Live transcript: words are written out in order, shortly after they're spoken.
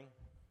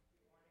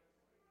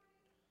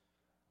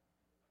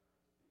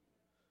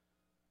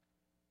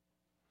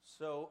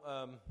So,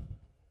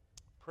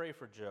 pray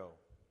for Joe.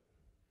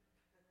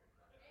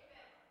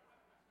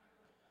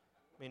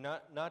 I mean,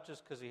 not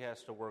just because he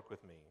has to work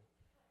with me,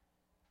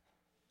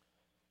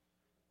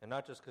 and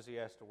not just because he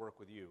has to work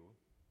with you,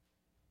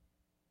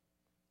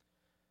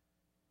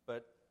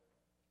 but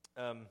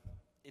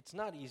it's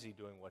not easy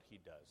doing what he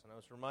does. And I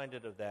was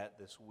reminded of that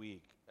this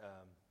week.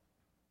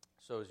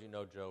 So as you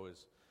know, Joe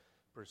is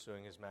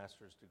pursuing his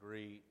master's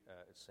degree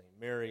at St.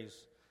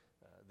 Mary's.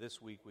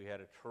 This week we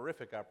had a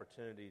terrific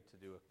opportunity to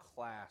do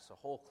a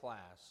whole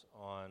class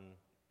on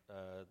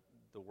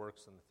the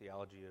works and the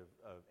theology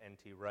of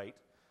N.T. Wright.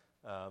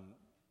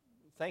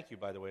 Thank you,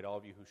 by the way, to all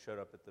of you who showed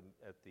up at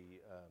the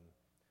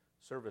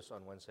service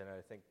on Wednesday night.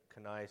 I think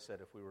Kanai said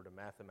if we were to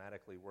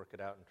mathematically work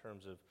it out in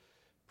terms of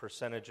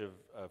percentage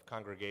of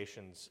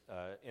congregations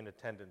in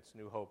attendance,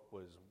 New Hope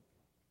was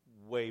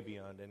way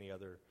beyond any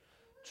other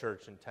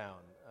church in town,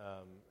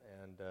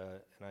 and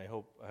I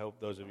hope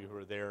those of you who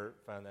were there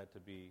found that to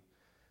be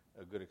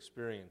a good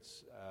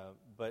experience.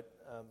 But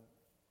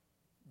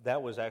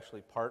that was actually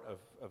part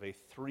of a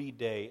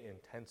 3-day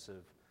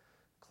intensive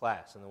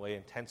class, and the way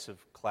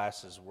intensive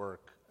classes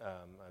work,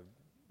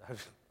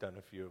 I've done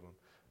a few of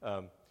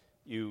them.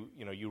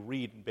 You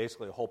read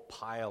basically a whole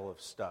pile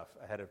of stuff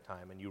ahead of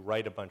time, and you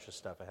write a bunch of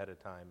stuff ahead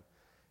of time,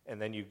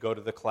 and then you go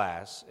to the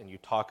class and you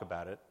talk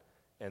about it,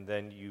 and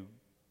then you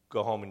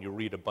go home and you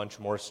read a bunch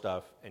more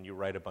stuff and you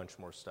write a bunch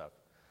more stuff.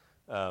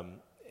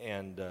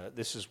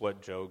 This is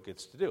what Joe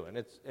gets to do, and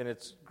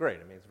it's great.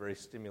 I mean, it's very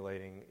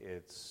stimulating.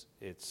 It's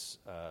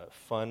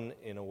fun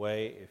in a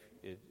way if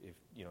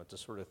it's a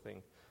sort of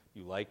thing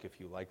you like, if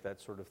you like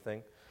that sort of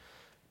thing.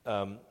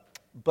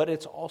 But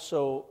it's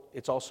also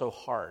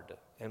hard.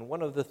 And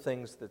one of the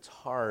things that's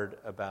hard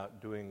about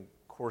doing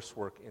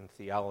coursework in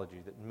theology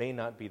that may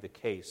not be the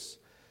case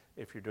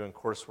if you're doing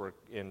coursework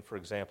in, for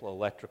example,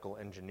 electrical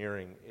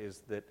engineering, is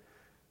that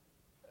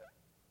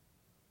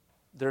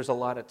there's a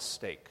lot at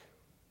stake,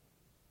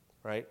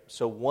 right?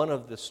 So one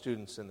of the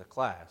students in the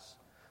class,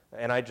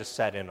 and I just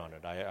sat in on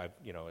it. I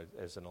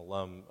as an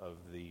alum of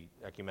the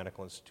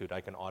Ecumenical Institute, I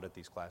can audit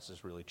these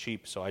classes really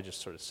cheap, so I just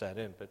sort of sat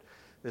in. But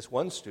this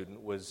one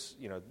student was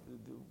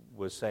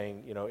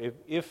saying,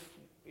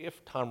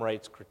 if Tom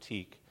Wright's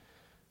critique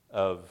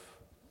of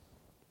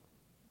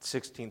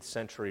 16th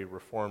century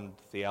Reformed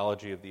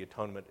theology of the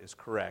atonement is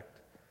correct,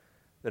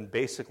 then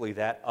basically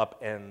that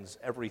upends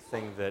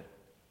everything that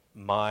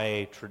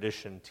my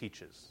tradition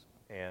teaches.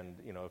 And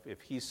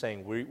if he's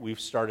saying we've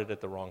started at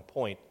the wrong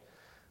point,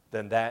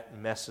 then that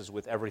messes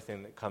with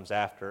everything that comes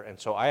after. And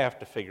so I have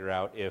to figure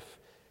out if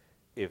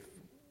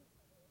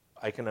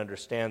I can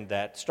understand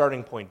that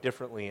starting point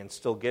differently and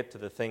still get to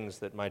the things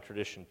that my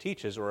tradition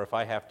teaches, or if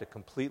I have to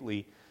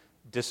completely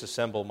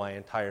disassemble my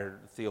entire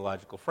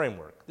theological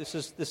framework. This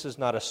is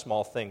not a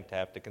small thing to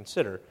have to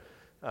consider,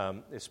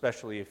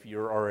 especially if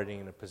you're already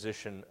in a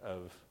position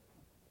of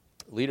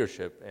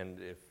leadership, and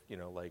if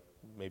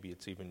maybe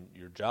it's even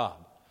your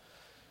job.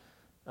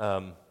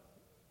 But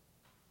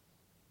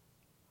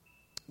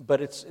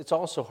it's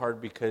also hard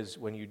because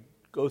when you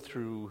go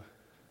through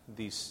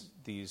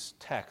these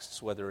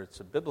texts, whether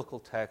it's a biblical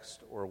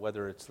text or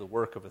whether it's the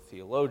work of a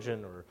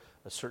theologian or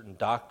a certain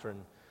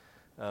doctrine,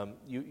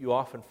 you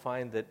often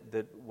find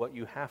that what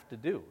you have to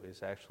do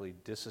is actually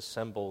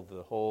disassemble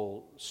the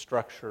whole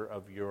structure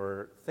of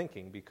your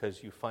thinking,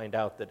 because you find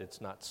out that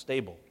it's not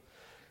stable.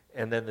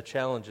 And then the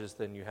challenge is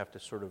then you have to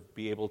sort of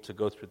be able to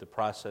go through the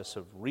process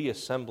of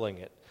reassembling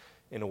it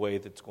in a way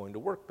that's going to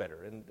work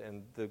better.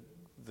 And the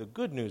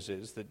good news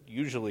is that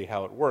usually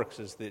how it works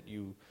is that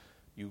you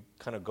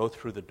kind of go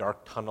through the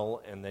dark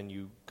tunnel, and then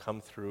you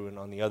come through, and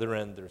on the other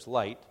end there's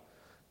light,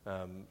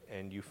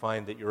 and you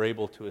find that you're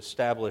able to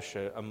establish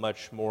a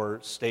much more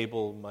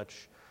stable,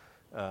 much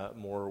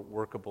more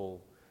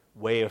workable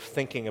way of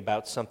thinking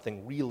about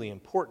something really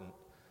important.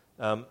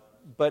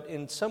 But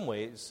in some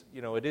ways,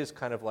 it is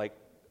kind of like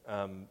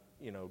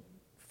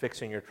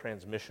fixing your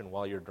transmission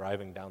while you're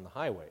driving down the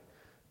highway.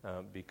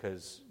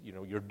 Because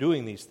you're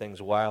doing these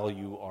things while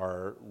you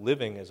are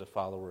living as a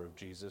follower of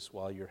Jesus,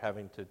 while you're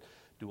having to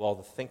do all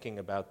the thinking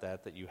about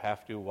that you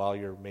have to while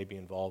you're maybe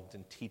involved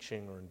in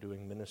teaching or in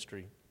doing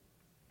ministry,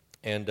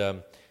 and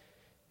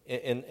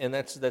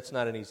that's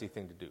not an easy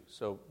thing to do.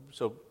 So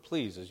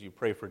please, as you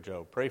pray for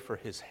Joe, pray for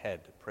his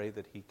head, pray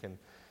that he can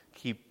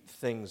keep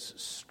things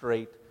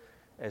straight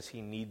as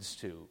he needs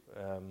to.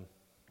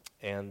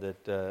 And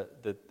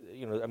that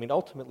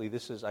ultimately,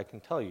 this is, I can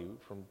tell you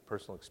from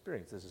personal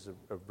experience, this is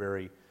a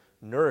very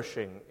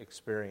nourishing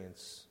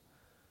experience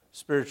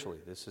spiritually.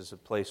 This is a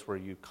place where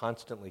you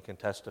constantly can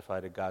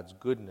testify to God's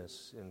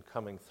goodness in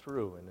coming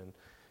through and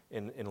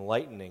in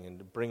enlightening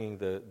and bringing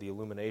the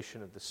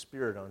illumination of the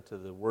Spirit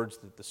onto the words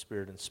that the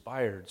Spirit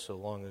inspired so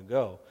long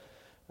ago.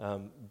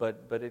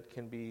 But it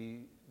can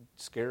be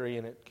scary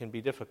and it can be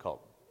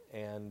difficult.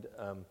 And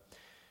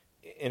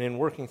in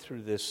working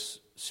through this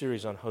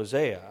series on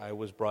Hosea, I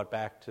was brought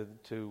back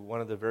to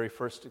one of the very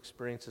first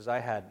experiences I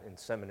had in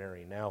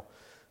seminary now,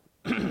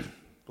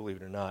 believe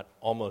it or not,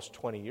 almost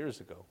 20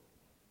 years ago.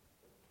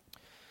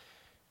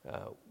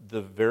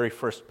 The very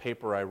first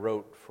paper I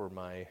wrote for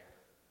my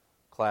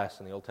class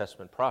in the Old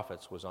Testament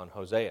prophets was on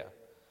Hosea.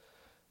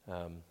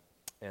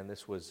 And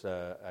this was,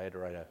 I had to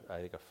write, I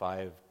think, a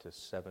 5 to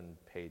 7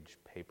 page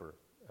paper.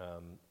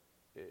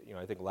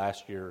 I think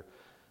last year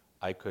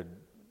I could,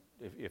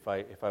 if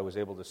I was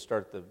able to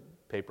start the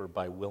paper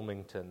by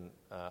Wilmington,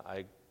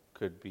 I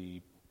could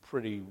be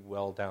pretty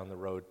well down the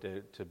road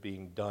to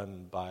being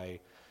done by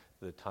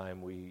the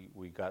time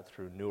we got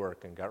through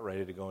Newark and got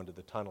ready to go into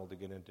the tunnel to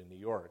get into New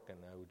York, and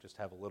I would just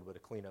have a little bit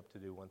of cleanup to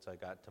do once I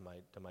got to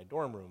my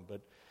dorm room.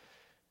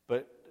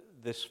 But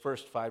this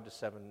first 5 to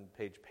 7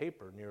 page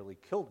paper nearly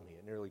killed me.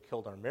 It nearly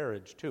killed our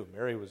marriage too.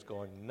 Mary was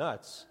going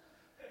nuts.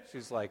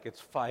 She's like, "It's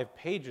 5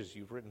 pages.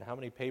 You've written how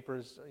many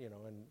papers?"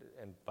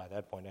 And by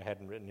that point I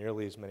hadn't written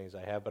nearly as many as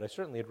I have, but I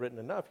certainly had written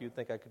enough. You'd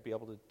think I could be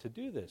able to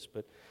do this,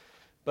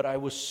 but I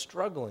was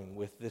struggling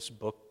with this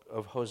book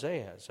of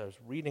Hosea as I was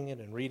reading it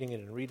and reading it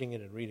and reading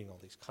it and reading all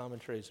these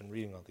commentaries and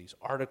reading all these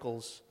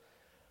articles.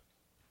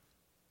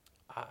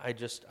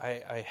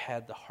 I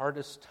had the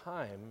hardest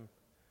time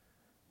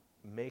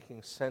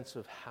making sense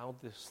of how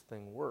this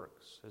thing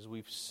works. As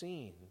we've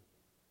seen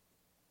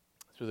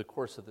through the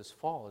course of this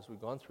fall, as we've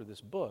gone through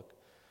this book,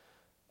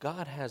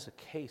 God has a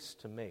case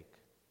to make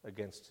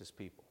against his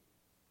people.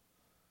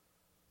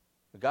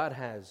 God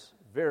has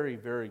very,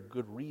 very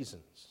good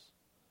reasons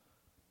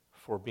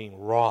for being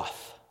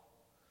wroth,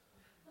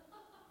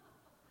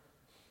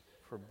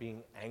 for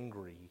being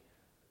angry,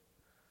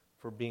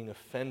 for being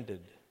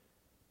offended.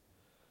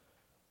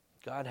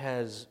 God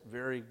has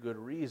very good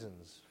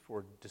reasons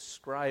for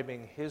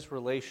describing his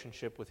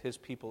relationship with his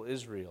people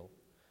Israel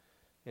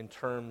in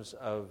terms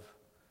of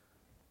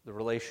the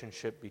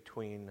relationship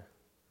between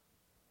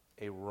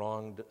a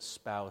wronged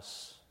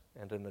spouse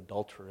and an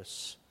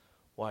adulterous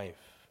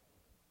wife.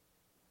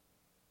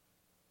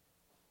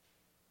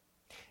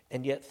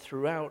 And yet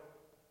throughout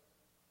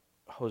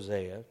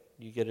Hosea,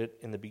 you get it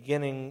in the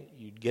beginning,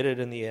 you get it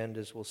in the end,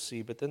 as we'll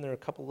see, but then there are a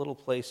couple little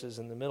places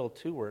in the middle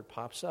too where it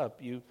pops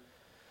up. You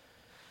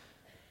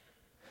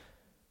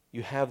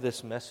have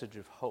this message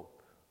of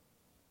hope,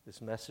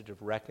 this message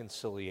of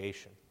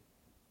reconciliation.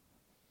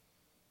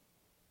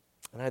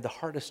 And I had the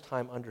hardest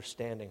time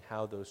understanding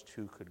how those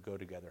two could go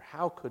together.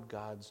 How could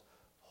God's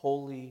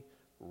holy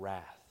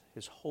wrath,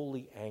 his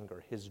holy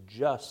anger, his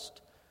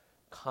just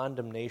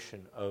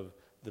condemnation of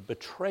the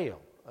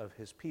betrayal of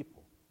his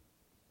people,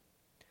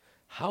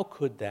 how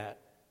could that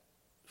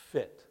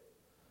fit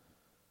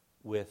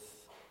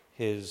with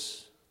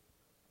his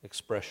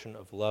expression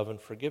of love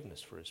and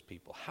forgiveness for his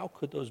people? How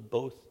could those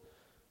both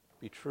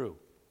be true?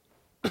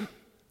 And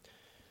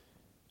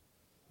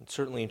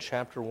certainly in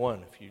chapter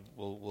 1,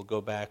 we'll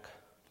go back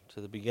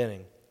to the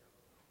beginning.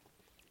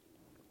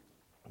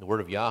 The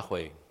word of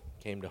Yahweh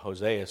came to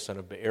Hosea, son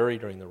of Beeri,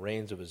 during the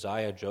reigns of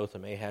Uzziah,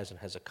 Jotham, Ahaz, and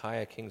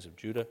Hezekiah, kings of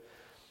Judah,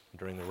 and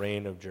during the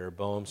reign of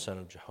Jeroboam, son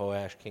of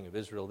Jehoash, king of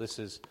Israel. This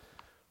is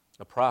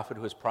a prophet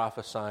who is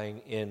prophesying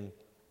in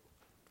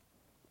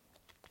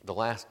the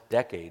last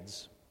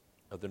decades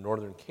of the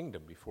northern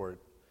kingdom before it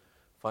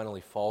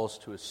finally falls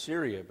to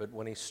Assyria. But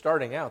when he's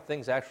starting out,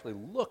 things actually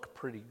look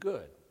pretty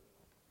good.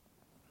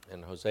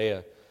 And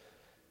Hosea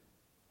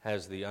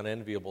has the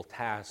unenviable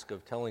task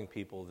of telling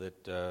people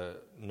that,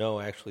 no,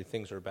 actually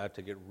things are about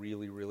to get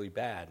really, really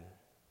bad.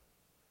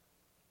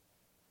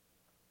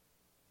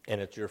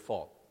 And it's your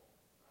fault.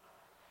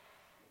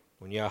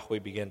 When Yahweh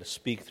began to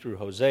speak through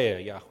Hosea,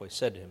 Yahweh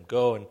said to him,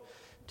 "Go and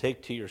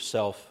take to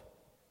yourself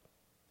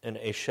an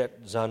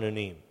Eshet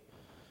Zanunim,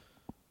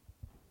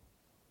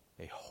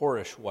 a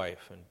whorish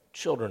wife, and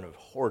children of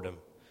whoredom,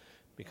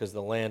 because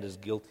the land is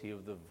guilty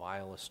of the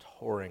vilest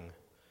whoring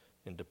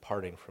in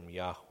departing from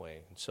Yahweh."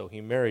 And so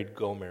he married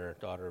Gomer,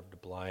 daughter of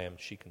Diblaim.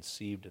 She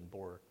conceived and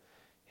bore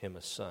him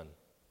a son.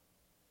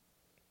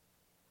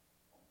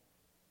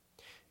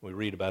 We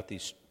read about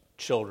these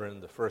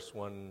children. The first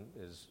one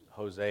is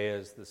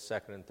Hosea's. The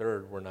second and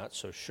third, we're not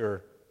so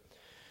sure.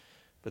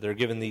 But they're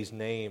given these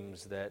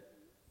names that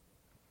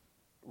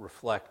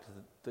reflect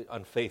the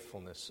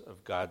unfaithfulness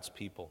of God's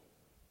people.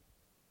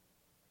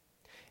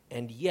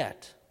 And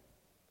yet,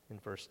 in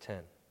verse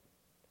 10,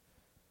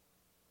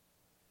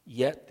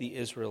 yet the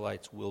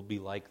Israelites will be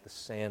like the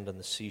sand on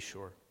the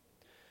seashore,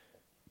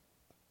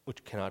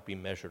 which cannot be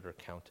measured or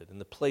counted. In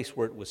the place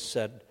where it was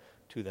said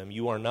to them,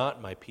 "You are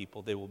not my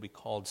people," they will be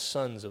called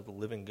sons of the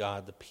living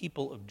God. The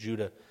people of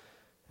Judah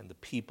and the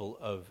people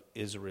of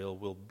Israel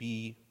will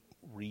be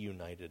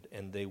reunited,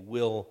 and they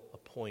will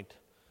appoint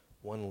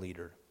one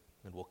leader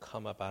and will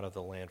come up out of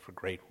the land, for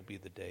great will be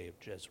the day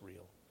of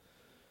Jezreel.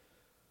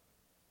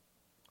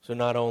 So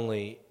not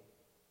only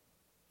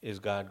is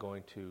God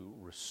going to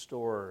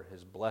restore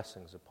his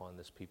blessings upon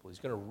this people, he's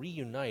going to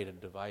reunite a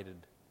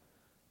divided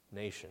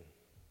nation.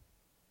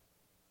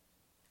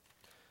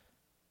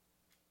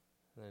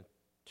 And then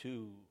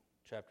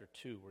chapter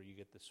 2, where you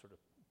get this sort of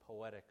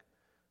poetic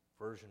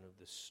version of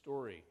this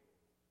story.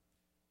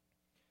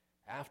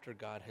 After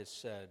God has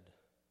said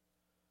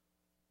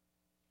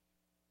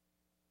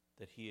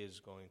that he is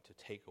going to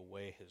take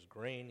away his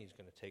grain, he's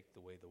going to take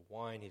away the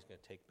wine, he's going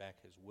to take back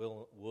his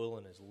wool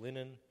and his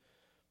linen,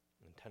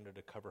 intended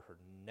to cover her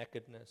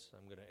nakedness.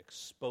 I'm going to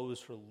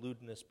expose her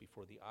lewdness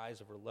before the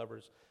eyes of her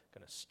lovers. I'm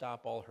going to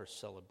stop all her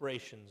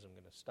celebrations. I'm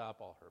going to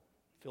stop all her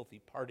filthy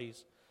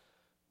parties.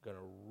 I'm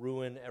going to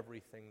ruin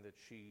everything that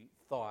she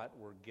thought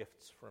were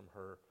gifts from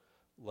her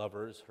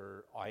lovers,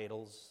 her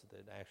idols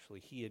that actually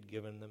he had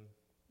given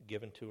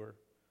to her.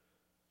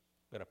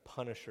 I'm going to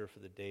punish her for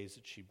the days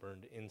that she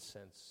burned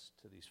incense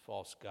to these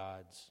false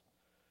gods.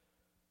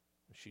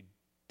 She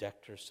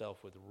decked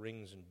herself with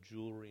rings and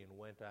jewelry and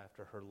went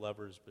after her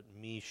lovers, but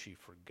me she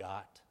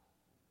forgot.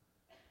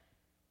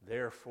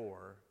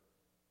 Therefore,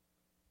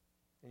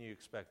 and you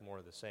expect more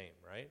of the same,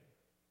 right?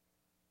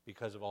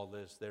 Because of all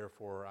this,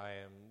 therefore I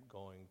am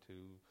going to,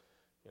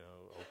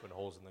 open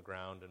holes in the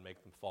ground and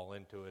make them fall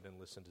into it and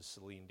listen to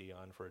Celine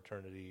Dion for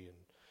eternity and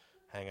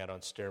hang out on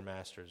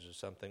Stairmasters or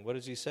something. What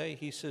does he say?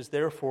 He says,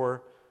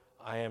 therefore,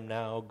 I am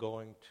now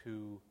going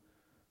to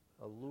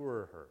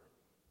allure her.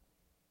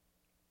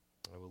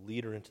 I will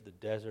lead her into the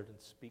desert and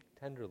speak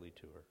tenderly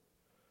to her.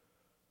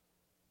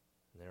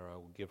 And there I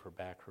will give her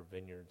back her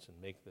vineyards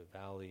and make the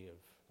valley of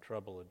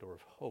trouble a door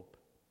of hope.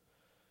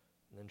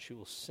 And then she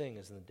will sing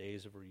as in the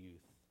days of her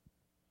youth,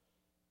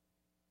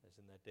 as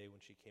in that day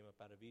when she came up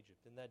out of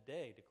Egypt. In that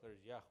day,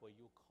 declares Yahweh,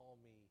 you'll call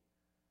me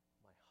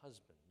my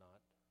husband,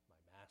 not my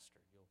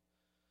master.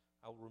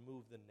 I'll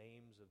remove the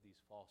names of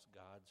these false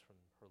gods from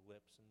her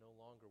lips, and no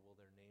longer will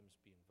their names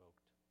be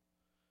invoked.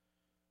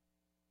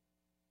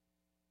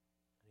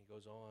 And he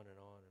goes on and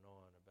on and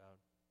on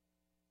about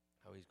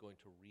how he's going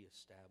to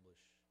reestablish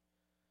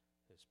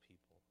his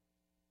people.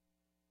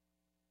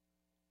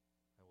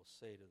 I will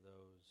say to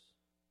those,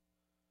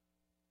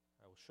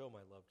 I will show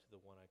my love to the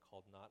one I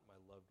called not my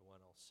loved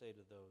one. I'll say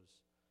to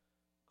those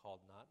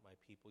called not my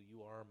people,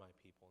 you are my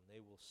people. And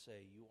they will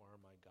say, you are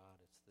my God.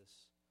 It's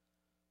this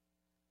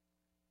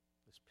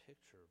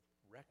picture of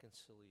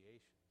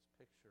reconciliation, this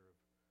picture of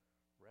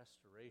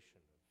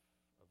restoration,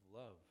 of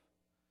love.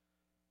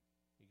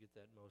 You get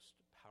that most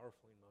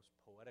powerfully and most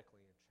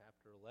poetically in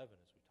chapter 11,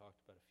 as we talked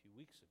about a few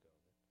weeks ago.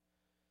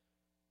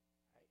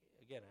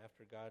 Again,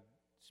 after God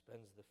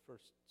spends the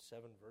first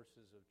 7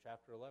 verses of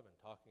chapter 11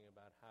 talking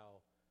about how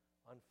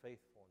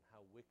unfaithful and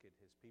how wicked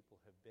his people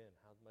have been,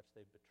 how much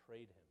they've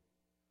betrayed him.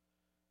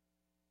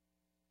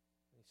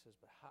 And he says,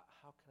 but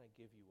how can I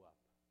give you up,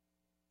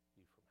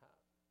 Ephraim?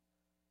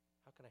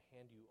 How can I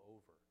hand you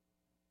over?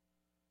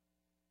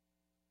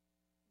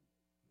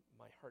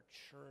 My heart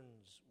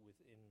churns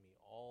within me.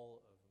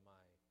 All of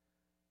my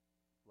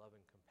love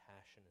and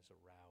compassion is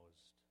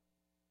aroused.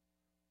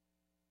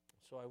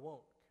 So I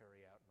won't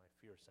carry out my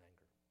fierce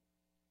anger,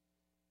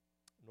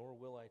 nor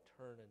will I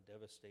turn and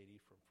devastate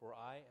Ephraim, for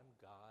I am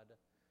God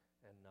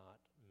and not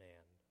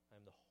man. I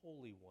am the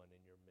Holy One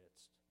in your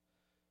midst,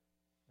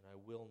 and I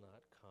will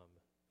not come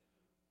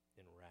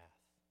in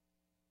wrath.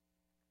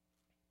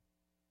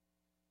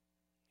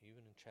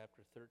 Even in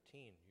chapter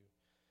 13,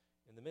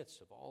 in the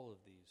midst of all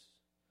of these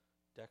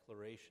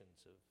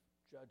declarations of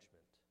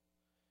judgment,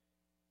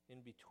 in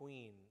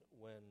between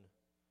when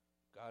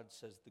God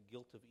says the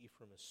guilt of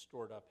Ephraim is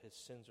stored up, his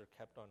sins are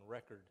kept on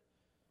record,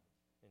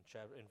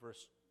 in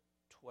verse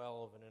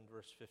 12 and in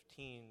verse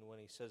 15, when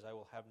he says, I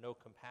will have no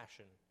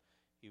compassion,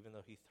 even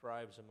though he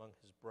thrives among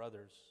his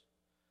brothers.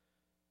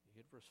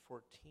 You get verse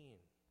 14,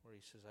 where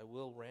he says, I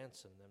will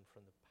ransom them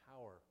from the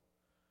power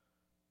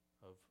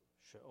of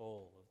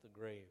Sheol, of the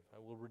grave. I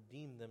will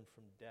redeem them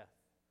from death.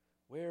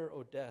 Where,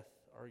 O death,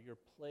 are your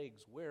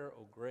plagues? Where,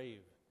 O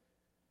grave,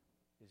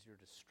 is your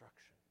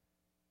destruction?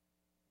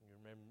 And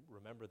you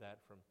remember that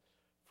from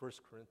 1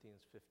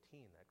 Corinthians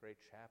 15, that great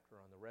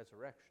chapter on the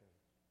resurrection,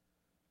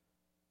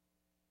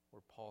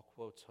 where Paul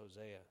quotes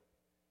Hosea.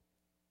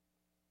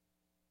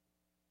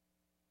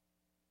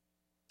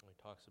 And he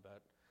talks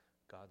about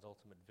God's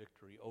ultimate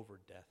victory over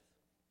death.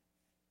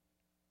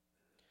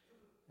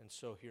 And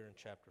so here in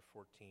chapter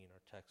 14, our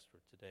text for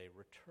today,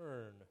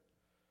 return,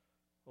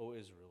 O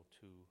Israel,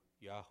 to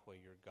Yahweh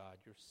your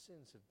God. Your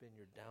sins have been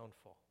your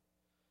downfall.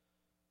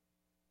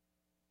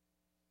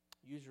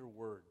 Use your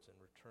words and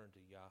return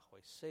to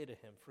Yahweh. Say to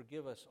him,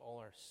 forgive us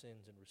all our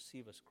sins and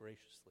receive us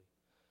graciously,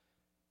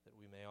 that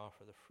we may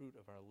offer the fruit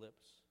of our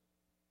lips.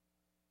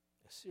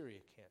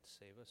 Assyria can't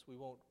save us. We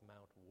won't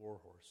mount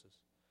war horses.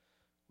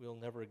 We'll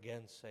never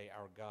again say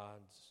our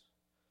gods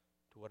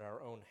to what our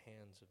own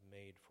hands have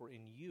made, for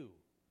in you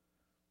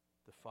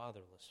the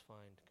fatherless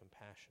find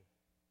compassion.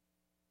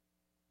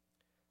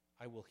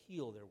 I will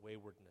heal their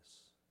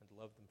waywardness and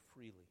love them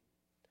freely,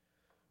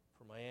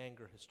 for my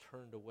anger has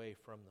turned away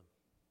from them.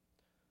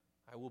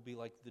 I will be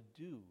like the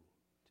dew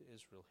to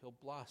Israel. He'll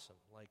blossom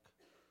like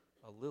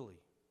a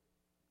lily.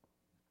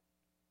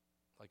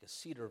 Like a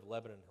cedar of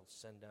Lebanon, he'll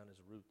send down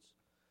his roots.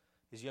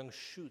 His young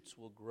shoots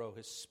will grow.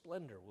 His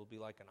splendor will be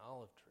like an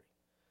olive tree.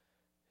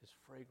 His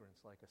fragrance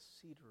like a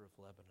cedar of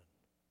Lebanon.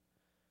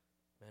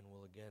 Men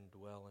will again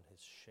dwell in his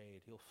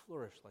shade. He'll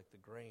flourish like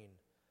the grain.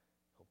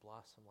 He'll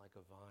blossom like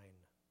a vine.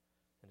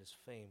 And his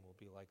fame will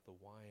be like the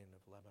wine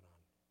of Lebanon.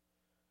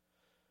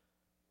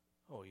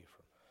 Oh,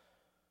 Ephraim,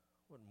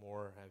 what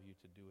more have you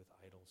to do with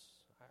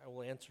idols? I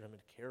will answer him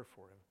and care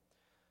for him.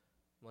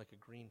 I'm like a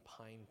green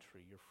pine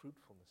tree. Your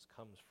fruitfulness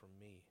comes from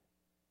me.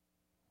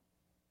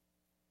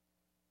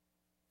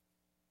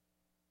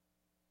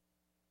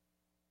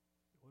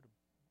 What a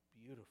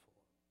beautiful,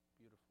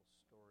 beautiful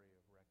story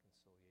of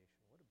reconciliation.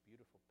 What a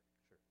beautiful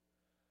picture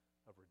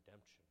of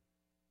redemption,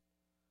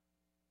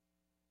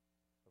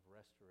 of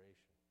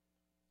restoration.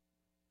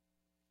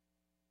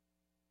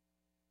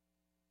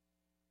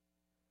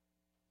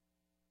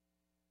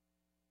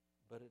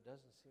 But it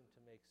doesn't seem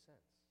to make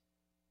sense.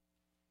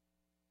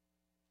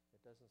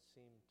 It doesn't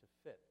seem to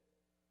fit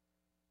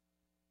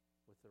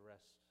with the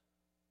rest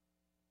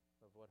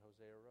of what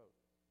Hosea wrote.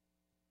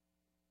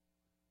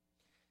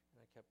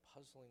 And I kept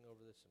puzzling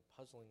over this and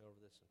puzzling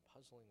over this and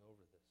puzzling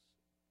over this.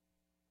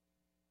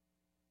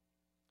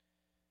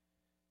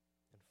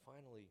 And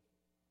finally,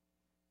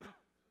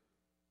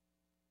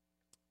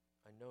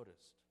 I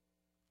noticed,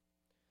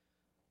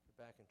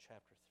 back in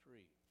chapter 3,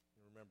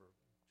 you remember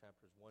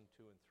chapters 1,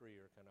 2, and 3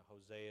 are kind of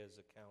Hosea's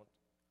account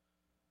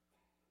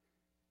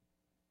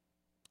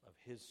of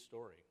his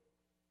story,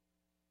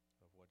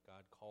 of what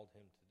God called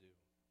him to do.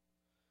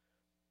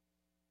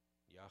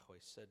 Yahweh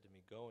said to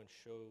me, "Go and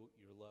show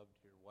your love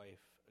to your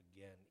wife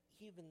again,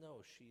 even though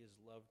she is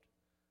loved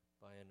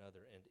by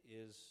another and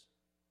is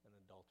an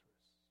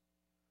adulteress."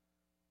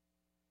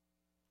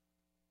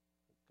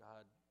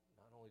 God,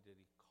 not only did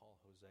he call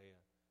Hosea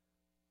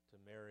to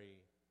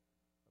marry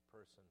a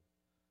person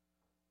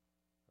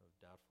of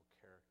doubtful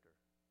character,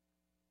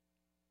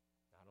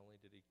 not only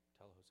did he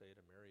tell Hosea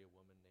to marry a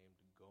woman named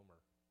Gomer,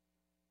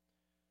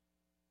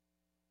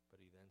 but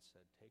he then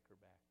said, take her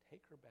back,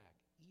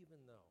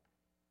 even though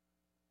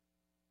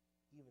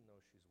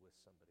she's with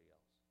somebody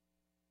else.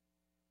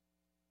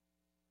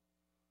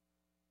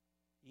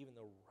 Even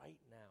though right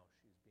now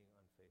she's being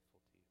unfaithful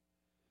to you.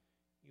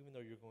 Even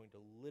though you're going to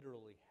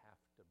literally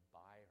have to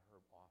buy her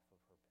off of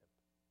her pimp.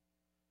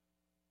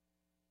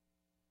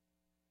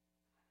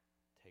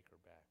 Take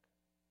her back.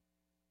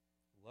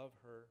 Love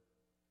her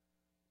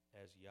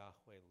as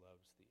Yahweh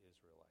loves the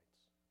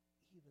Israelites,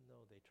 even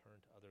though they turn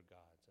to other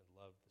gods and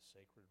love the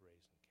sacred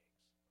raisin cakes.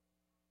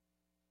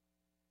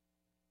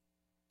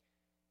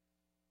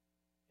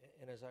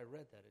 And as I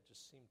read that, it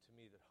just seemed to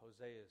me that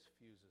Hosea's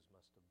fuses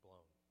must have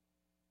blown.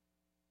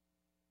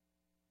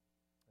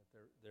 That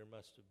there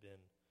must have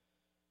been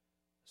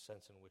a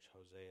sense in which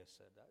Hosea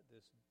said,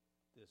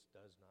 this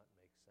does not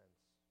make sense.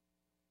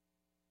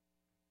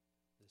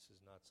 This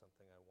is not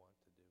something I want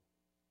to do.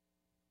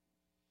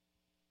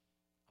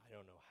 I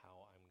don't know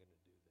how I'm going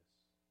to do this.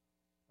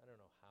 I don't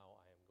know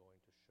how I am going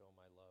to show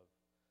my love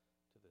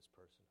to this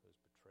person who has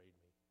betrayed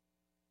me.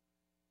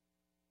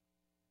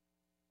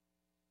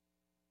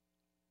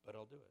 But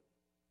I'll do it.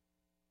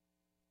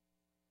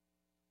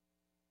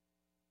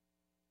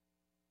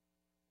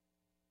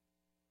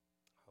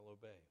 I'll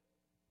obey.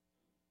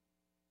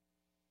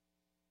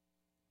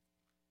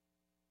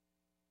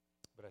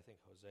 But I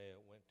think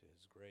Hosea went to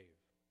his grave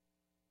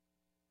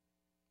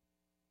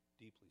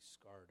deeply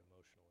scarred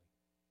emotionally.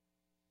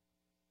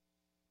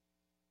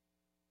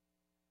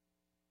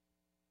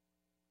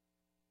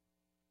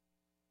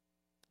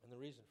 And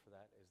the reason for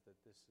that is that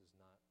this is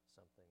not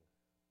something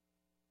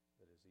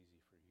that is easy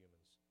for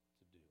humans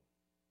to do.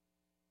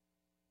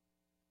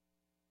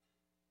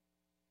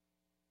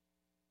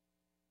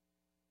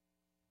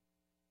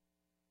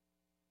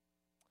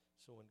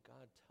 So when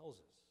God tells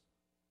us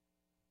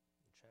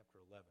in chapter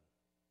 11,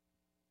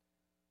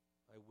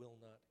 I will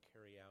not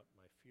carry out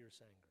my fierce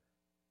anger,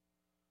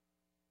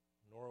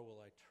 nor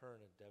will I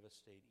turn and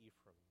devastate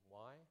Ephraim.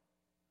 Why?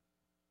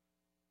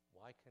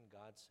 Why can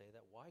God say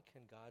that? Why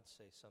can God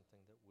say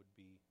something that would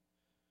be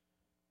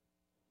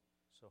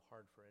so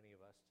hard for any of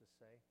us to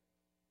say?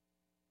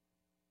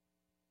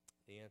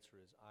 The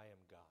answer is, I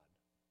am God,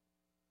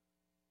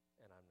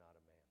 and I'm not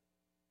a man.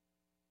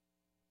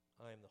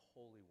 I am the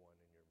Holy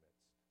One in your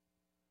midst,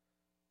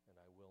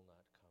 and I will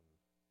not come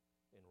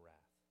in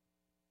wrath.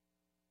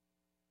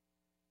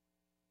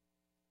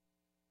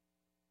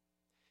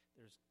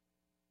 There's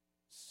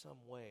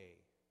some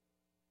way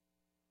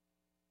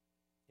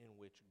in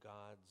which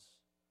God's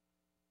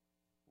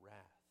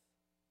wrath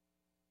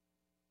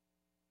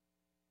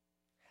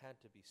had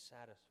to be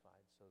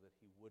satisfied so that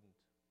he wouldn't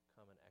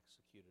come and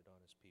execute it on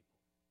his people.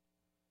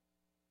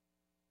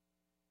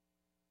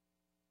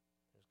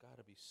 There's got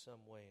to be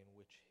some way in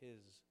which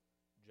his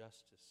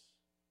justice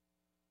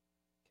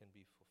can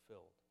be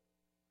fulfilled.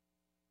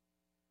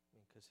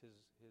 I mean, because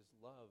his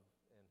love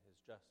and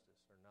his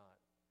justice are not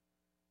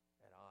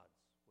at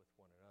odds with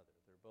one another.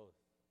 They're both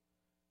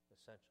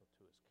essential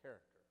to his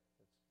character.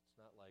 It's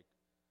not like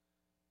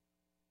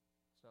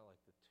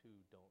the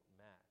two don't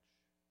match.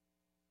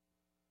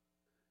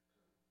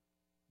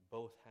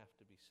 Both have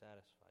to be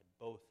satisfied.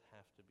 Both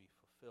have to be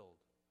fulfilled.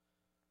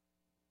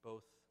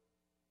 Both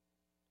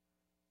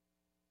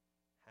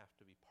have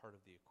to be part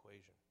of the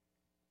equation.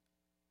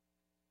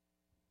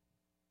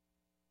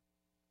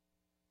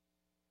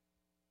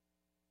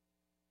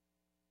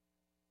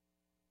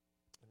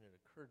 And it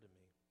occurred to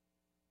me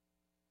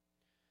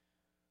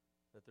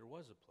But there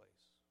was a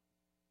place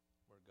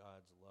where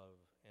God's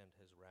love and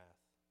his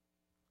wrath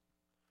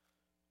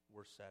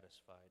were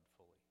satisfied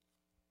fully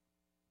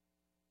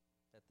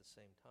at the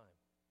same time.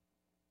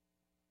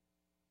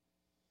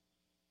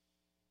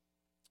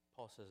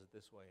 Paul says it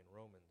this way in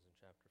Romans in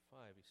chapter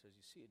 5. He says,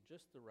 you see, at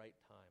just the right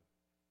time,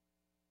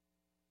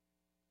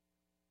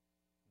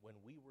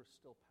 when we were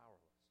still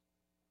powerless,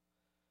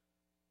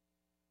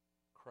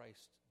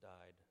 Christ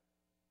died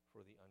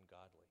for the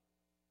ungodly.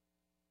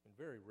 And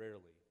very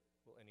rarely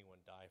will anyone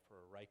die for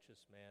a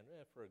righteous man.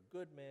 For a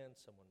good man,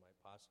 someone might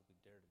possibly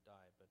dare to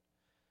die.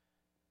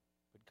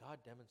 But God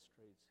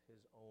demonstrates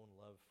his own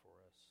love for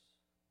us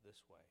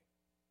this way.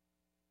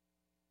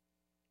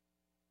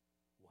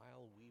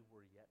 While we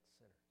were yet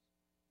sinners,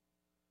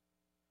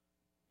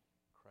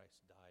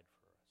 Christ died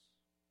for us.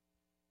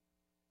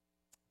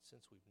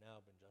 Since we've now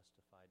been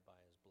justified by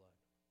his blood,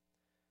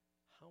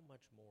 how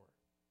much more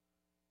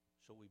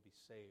shall we be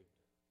saved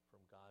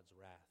from God's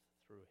wrath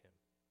through him?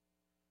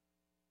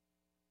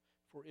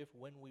 For if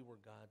when we were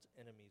God's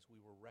enemies, we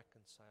were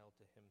reconciled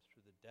to him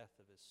through the death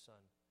of his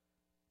Son,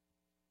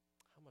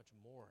 how much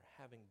more,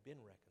 having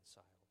been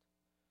reconciled,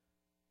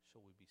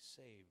 shall we be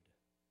saved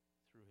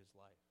through his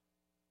life?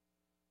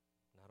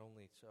 Not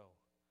only so,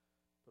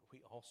 but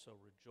we also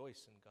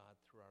rejoice in God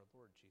through our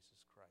Lord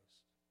Jesus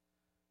Christ,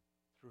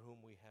 through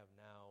whom we have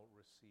now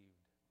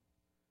received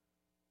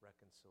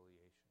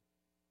reconciliation.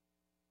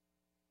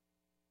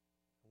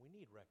 And we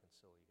need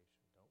reconciliation,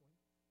 don't we?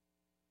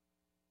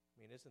 I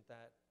mean, isn't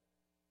that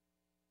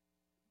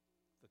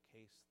the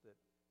case that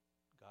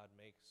God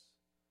makes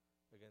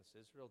against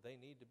Israel?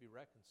 They need to be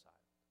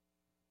reconciled.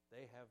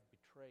 They have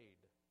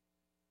betrayed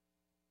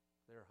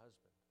their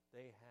husband.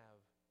 They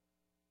have,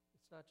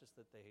 it's not just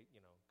that they,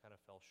 kind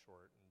of fell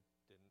short and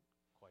didn't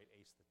quite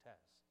ace the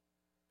test.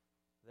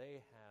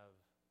 They have,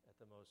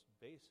 at the most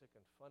basic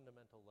and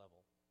fundamental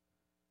level,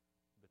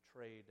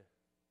 betrayed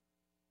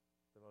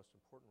the most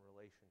important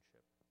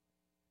relationship,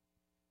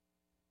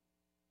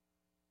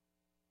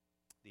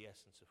 the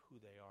essence of who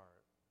they are,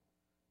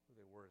 who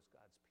they were as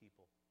God's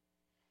people.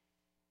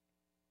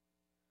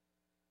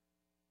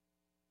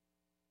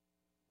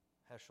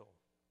 Heschel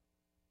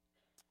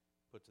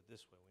puts it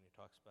this way when he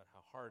talks about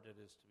how hard it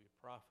is to be a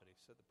prophet. He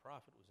said the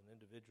prophet was an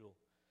individual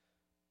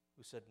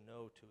who said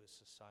no to his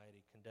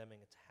society,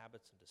 condemning its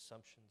habits and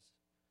assumptions,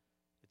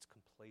 its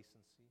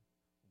complacency,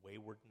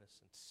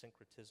 waywardness, and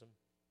syncretism.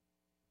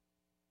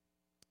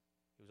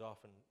 He was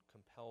often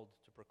compelled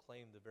to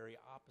proclaim the very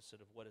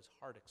opposite of what his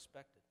heart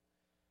expected.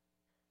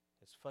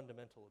 His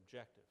fundamental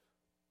objective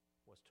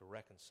was to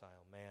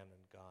reconcile man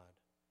and God.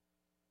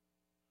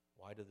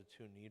 Why do the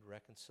two need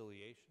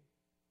reconciliation?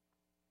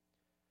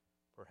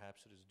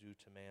 Perhaps it is due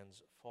to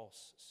man's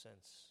false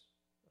sense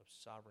of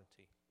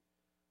sovereignty,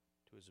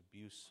 to his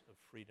abuse of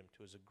freedom,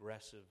 to his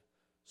aggressive,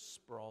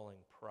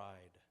 sprawling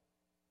pride,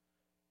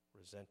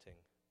 resenting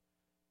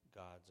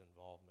God's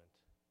involvement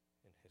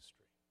in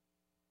history.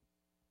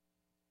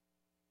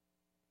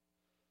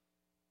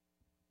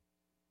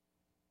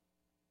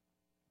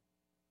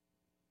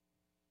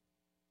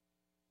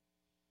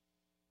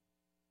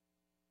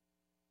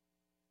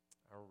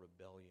 Our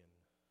rebellion,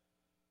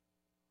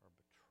 our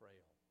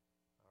betrayal,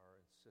 our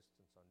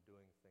insistence on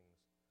doing things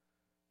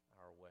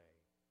our way,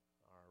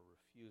 our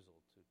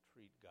refusal to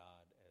treat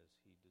God as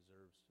he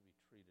deserves to be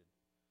treated.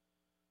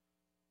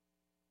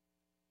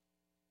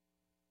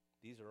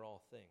 These are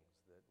all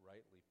things that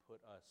rightly put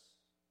us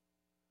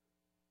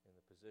in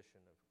the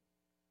position of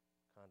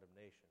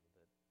condemnation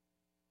that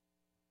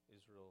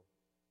Israel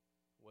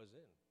was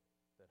in,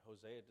 that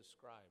Hosea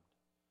described.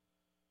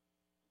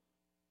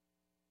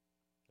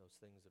 Those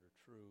things that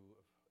are true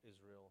of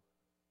Israel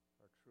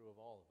are true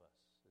of all of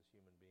us as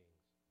human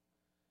beings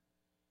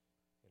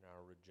in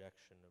our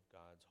rejection of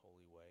God's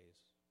holy ways,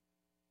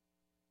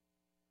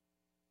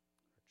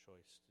 our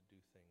choice to do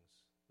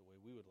things the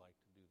way we would like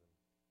to do them.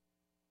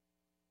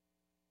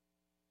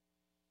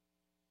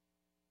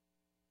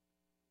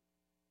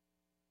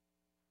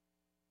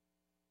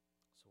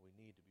 So we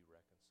need to be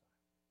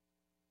reconciled.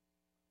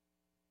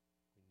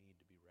 We need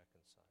to be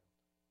reconciled.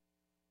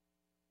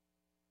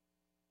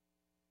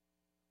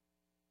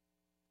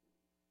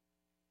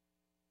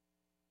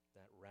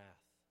 That wrath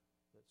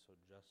that so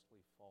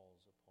justly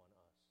falls upon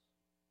us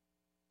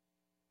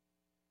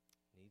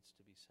needs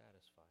to be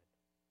satisfied.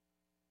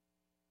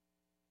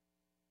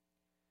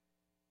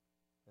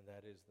 And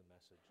that is the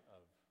message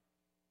of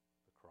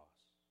the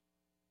cross.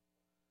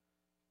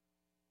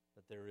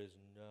 That there is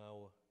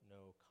no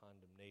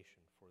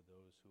condemnation for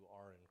those who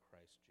are in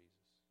Christ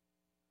Jesus.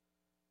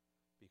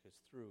 Because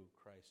through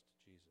Christ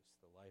Jesus,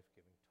 the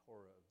life-giving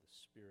Torah of the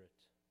Spirit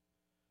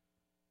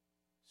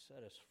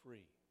set us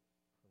free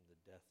from the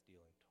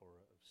death-dealing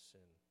Torah of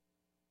sin.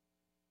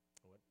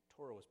 And what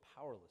Torah was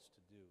powerless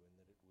to do in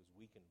that it was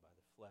weakened by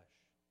the flesh,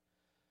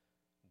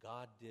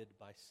 God did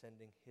by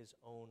sending his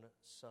own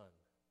Son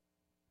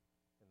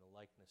in the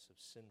likeness of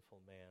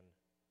sinful man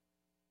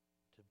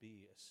to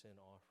be a sin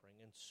offering.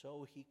 And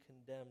so he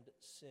condemned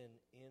sin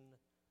in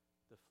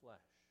the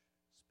flesh,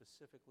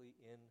 specifically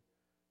in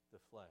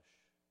the flesh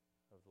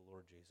of the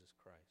Lord Jesus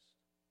Christ,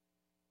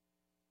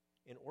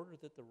 in order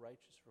that the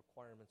righteous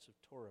requirements of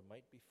Torah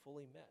might be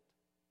fully met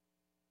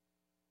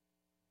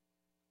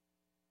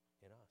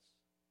in us.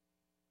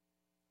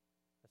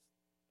 That's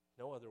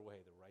no other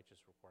way the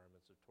righteous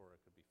requirements of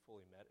Torah could be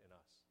fully met in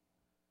us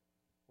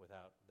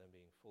without them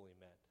being fully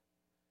met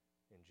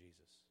in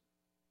Jesus.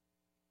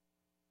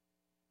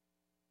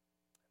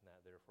 And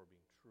that therefore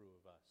being true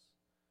of us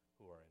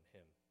who are in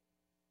him.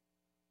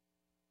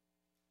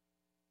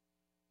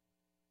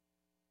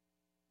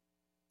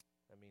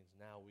 That means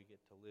now we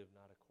get to live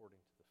not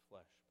according to the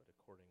flesh, but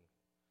according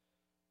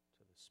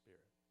to the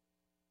Spirit.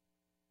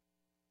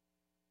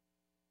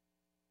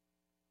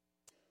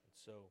 And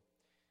so,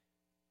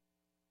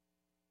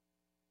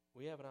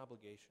 we have an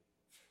obligation.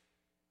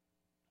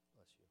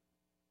 Bless you.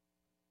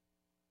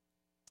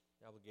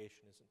 The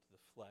obligation isn't to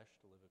the flesh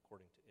to live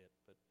according to it,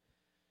 but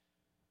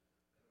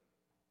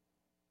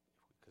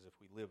because if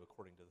we live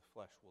according to the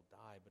flesh, we'll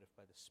die. But if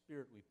by the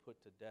Spirit we put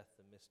to death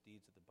the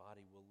misdeeds of the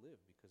body, we'll live.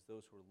 Because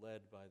those who are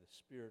led by the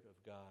Spirit of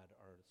God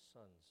are the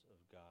sons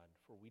of God.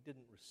 For we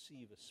didn't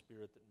receive a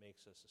spirit that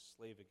makes us a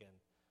slave again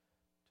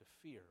to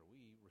fear.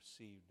 We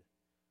received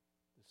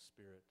the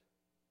spirit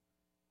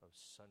of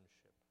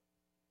sonship,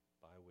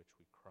 by which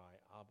we cry,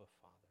 Abba,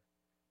 Father.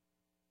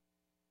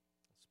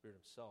 The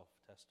Spirit himself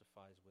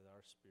testifies with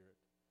our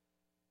spirit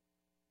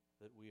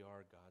that we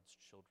are God's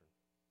children.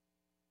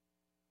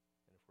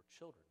 And if we're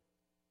children,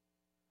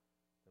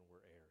 then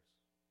we're heirs.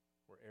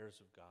 We're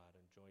heirs of God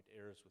and joint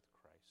heirs with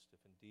Christ,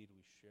 if indeed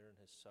we share in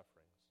his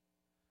sufferings,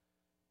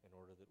 in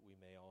order that we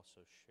may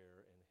also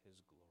share in his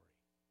glory.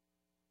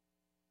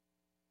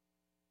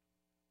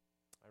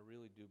 I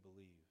really do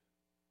believe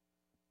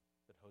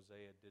that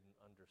Hosea didn't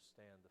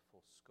understand the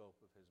full scope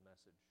of his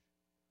message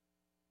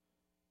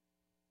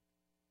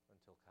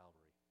until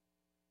Calvary.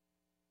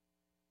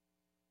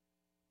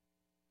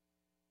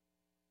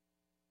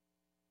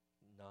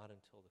 Not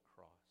until the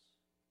cross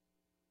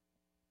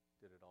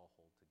did it all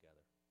hold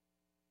together.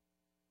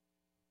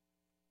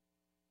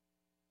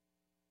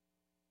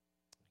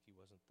 He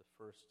wasn't the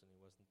first and he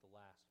wasn't the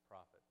last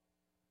prophet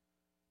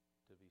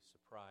to be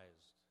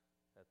surprised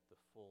at the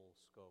full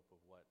scope of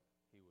what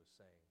he was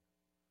saying,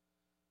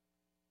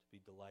 to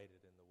be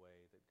delighted in the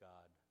way that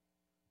God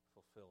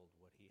fulfilled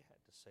what he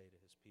had to say to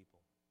his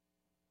people.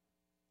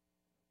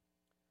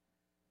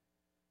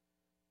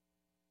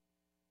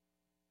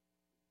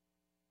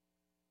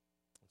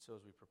 So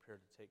as we prepare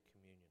to take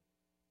communion,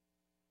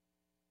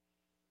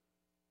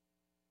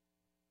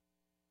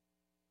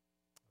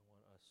 I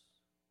want us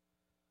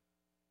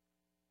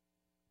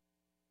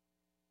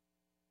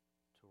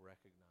to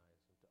recognize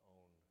and to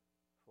own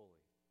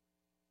fully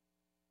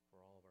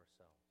for all of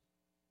ourselves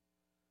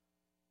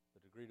the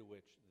degree to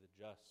which the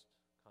just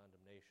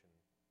condemnation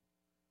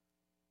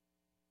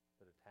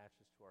that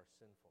attaches to our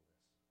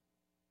sinfulness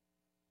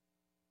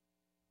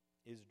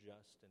is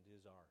just and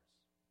is ours.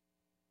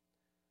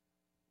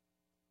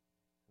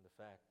 And the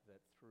fact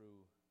that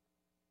through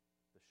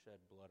the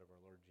shed blood of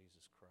our Lord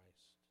Jesus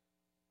Christ,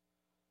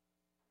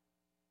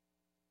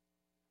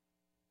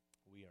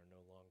 we are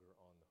no longer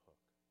on the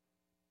hook.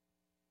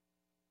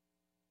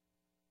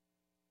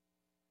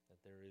 That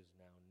there is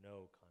now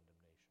no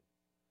condemnation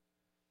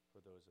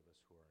for those of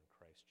us who are in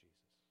Christ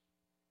Jesus.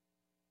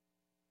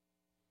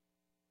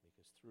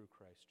 Because through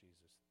Christ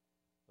Jesus,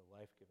 the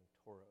life-giving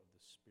Torah of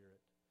the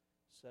Spirit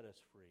set us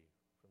free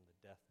from the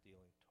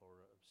death-dealing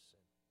Torah of sin.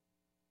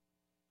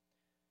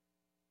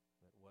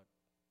 That what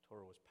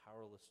Torah was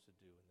powerless to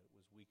do and that it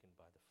was weakened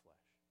by the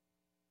flesh,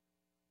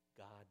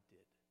 God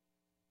did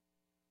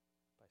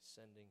by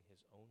sending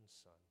his own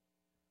Son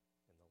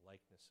in the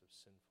likeness of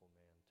sinful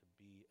man to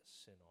be a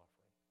sin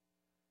offering.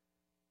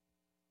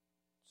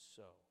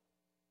 So,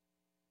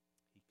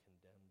 he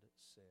condemned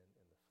sin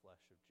in the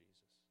flesh of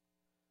Jesus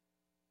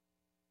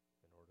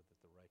in order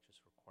that the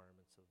righteous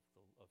requirements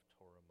of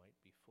Torah might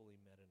be fully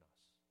met in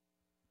us,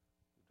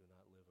 who do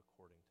not live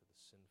according to the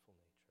sinful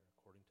nature,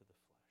 according to the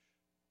flesh,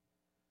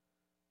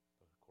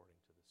 but according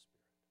to the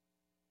Spirit.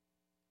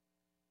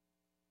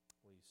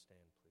 Will you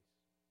stand, please?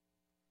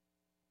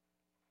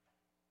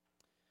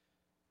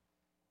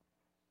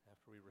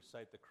 After we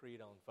recite the creed,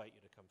 I'll invite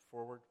you to come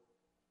forward.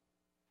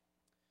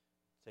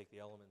 Take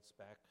the elements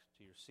back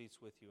to your seats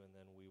with you, and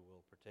then we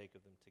will partake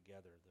of them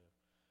together. The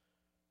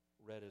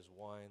red is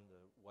wine,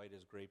 the white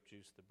is grape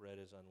juice, the bread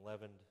is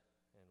unleavened,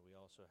 and we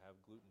also have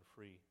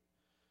gluten-free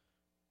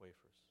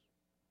wafers.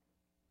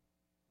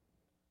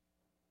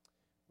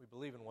 We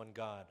believe in one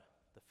God,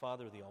 the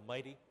Father, the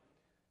Almighty,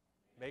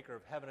 maker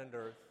of heaven and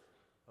earth,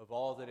 of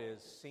all that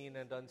is seen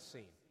and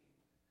unseen.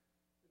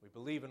 We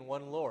believe in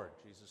one Lord,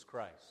 Jesus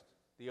Christ,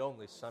 the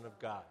only Son of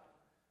God,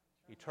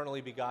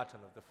 eternally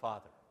begotten of the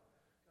Father,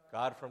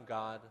 God from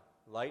God,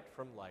 light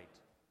from light,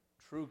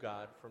 true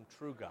God from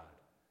true God,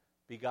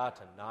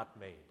 begotten, not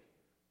made,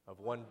 of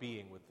one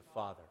being with the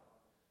Father.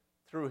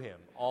 Through him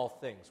all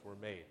things were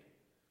made.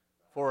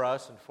 For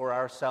us and for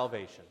our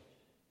salvation,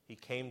 he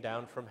came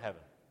down from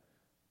heaven.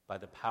 By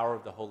the power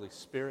of the Holy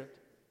Spirit,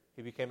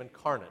 he became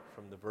incarnate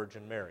from the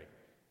Virgin Mary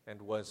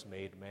and was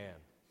made man.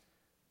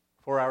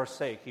 For our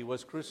sake he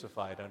was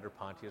crucified under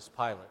Pontius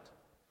Pilate.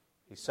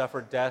 He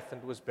suffered death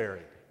and was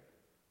buried.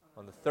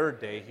 On the third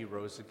day he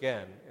rose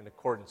again in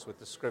accordance with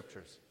the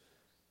Scriptures.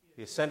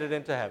 He ascended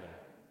into heaven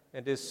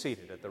and is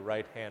seated at the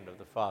right hand of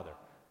the Father.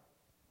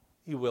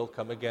 He will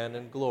come again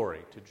in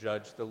glory to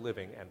judge the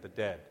living and the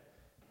dead,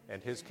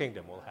 and his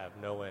kingdom will have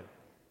no end.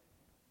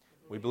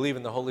 We believe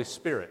in the Holy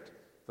Spirit,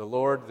 the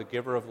Lord, the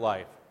giver of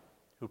life,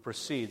 who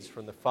proceeds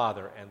from the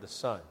Father and the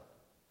Son.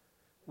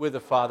 With the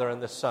Father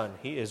and the Son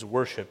he is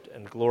worshipped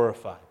and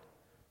glorified.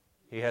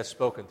 He has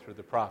spoken through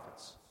the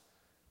prophets.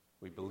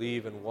 We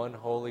believe in one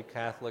holy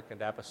Catholic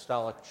and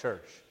Apostolic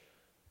Church.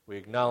 We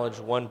acknowledge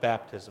one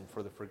baptism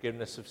for the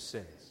forgiveness of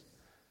sins.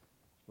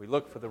 We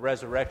look for the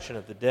resurrection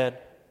of the dead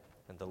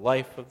and the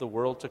life of the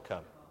world to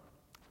come.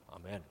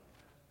 Amen.